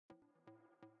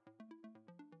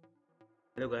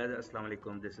Hello guys, Assalamu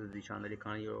alaikum. This is Dishan Ali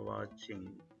Khan. You're watching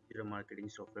Digital Marketing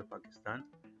Software Pakistan.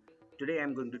 Today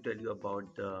I'm going to tell you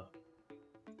about the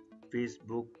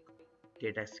Facebook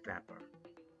Data Scraper,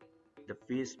 the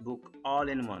Facebook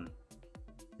All-in-One.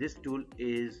 This tool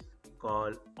is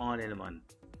called All-in-One.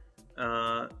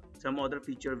 Uh, some other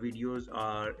feature videos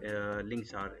are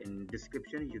links are in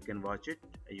description. You can watch it.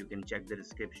 You can check the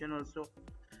description also.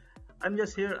 I'm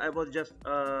just here. I was just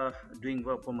doing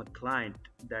work for my client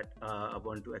that I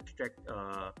want to extract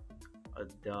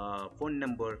the phone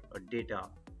number or data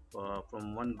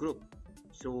from one group.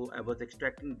 So I was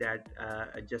extracting that.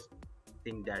 I just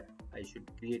think that I should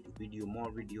create a video,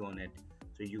 more video on it,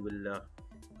 so you will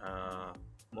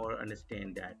more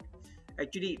understand that.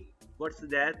 Actually, what's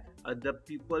that? The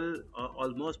people,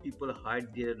 almost people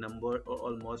hide their number, or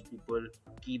almost people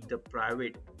keep the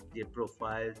private their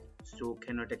profiles, so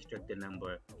cannot extract the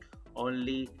number.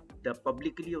 Only the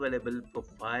publicly available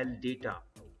profile data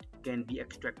can be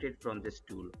extracted from this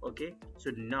tool. Okay,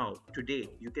 so now today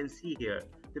you can see here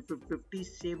the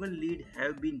 57 lead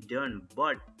have been done,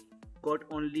 but got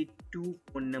only two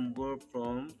phone number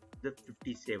from the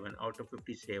 57 out of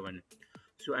 57.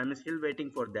 So I'm still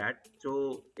waiting for that.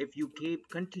 So if you keep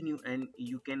continue and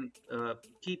you can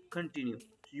keep continue,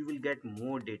 you will get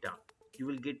more data, you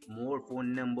will get more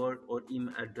phone number or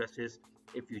email addresses.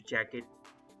 If you check it,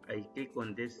 I click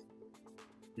on this,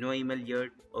 no email yet.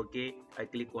 Okay, I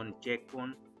click on check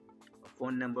phone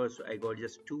number, so I got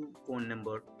just two phone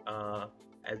number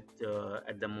at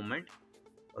the moment.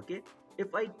 Okay,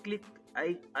 if I click,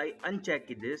 I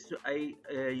uncheck this, so I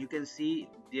you can see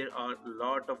there are a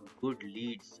lot of good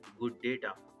leads, good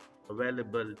data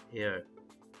available here.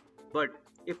 But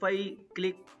if I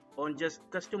click on just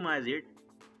customize it,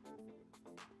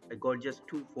 I got just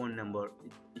two phone number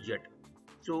yet.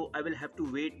 So I will have to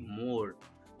wait more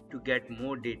to get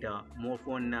more data, more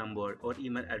phone number or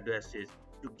email addresses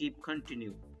to keep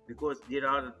continue, because there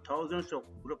are thousands of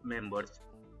group members.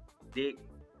 They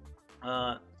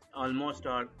uh, almost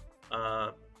are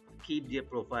keep their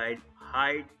profile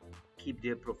hide, keep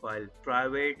their profile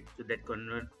private, so that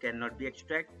cannot be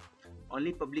extracted.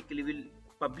 Only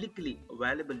publicly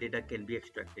available data can be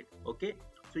extracted. Okay,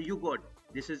 so you got,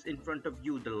 this is in front of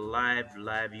you, the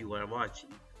live you are watching.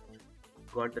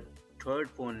 Got the third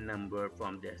phone number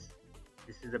from this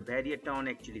is a barrier town,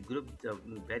 actually group the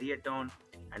barrier town,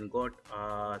 and got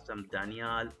some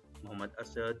Daniel, Muhammad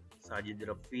Asad, Sajid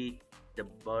Rafi, the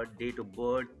birth, date of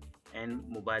birth, and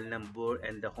mobile number,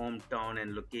 and the hometown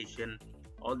and location.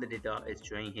 All the data is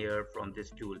showing here from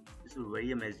this tool. This is a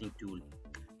very amazing tool.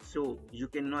 So you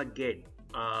cannot get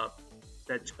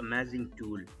such amazing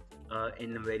tool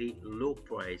in a very low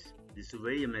price. This is a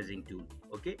very amazing tool.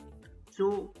 Okay,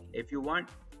 so if you want,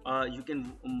 you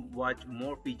can watch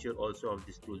more feature also of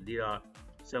this tool. There are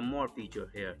some more feature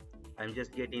here. I'm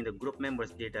just getting the group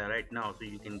members data right now, so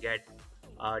you can get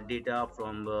data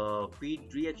from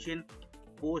feed reaction,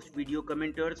 post video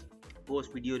commenters,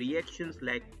 post video reactions,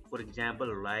 like for example,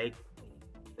 like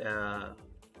uh,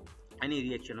 any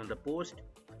reaction on the post,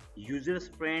 user's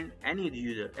friend, any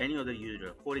other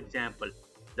user. For example,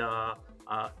 the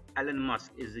Elon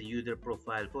Musk is a user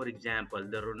profile. For example,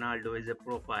 the Ronaldo is a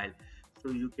profile. So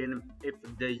you can, if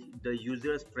the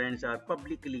user's friends are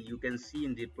publicly, you can see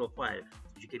in the profile,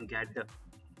 you can get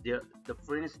the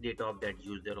friends data of that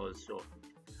user also.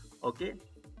 Okay,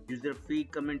 user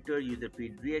feed commenter, user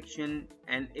feed reaction,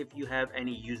 and if you have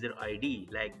any user ID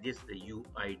like this, the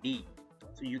UID,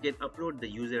 so you can upload the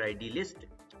user ID list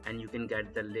and you can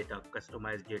get the data,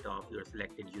 customized data of your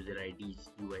selected user IDs,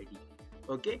 UID.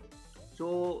 Okay,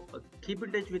 so keep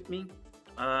in touch with me.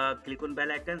 Click on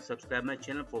bell icon, subscribe my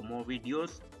channel for more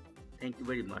videos. Thank you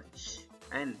very much,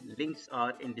 and links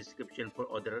are in description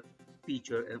for other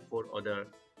feature and for other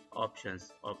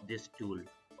options of this tool.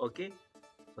 Okay,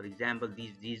 for example,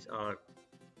 these are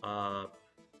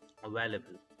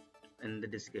available in the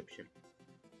description.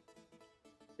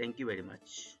 Thank you very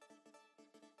much.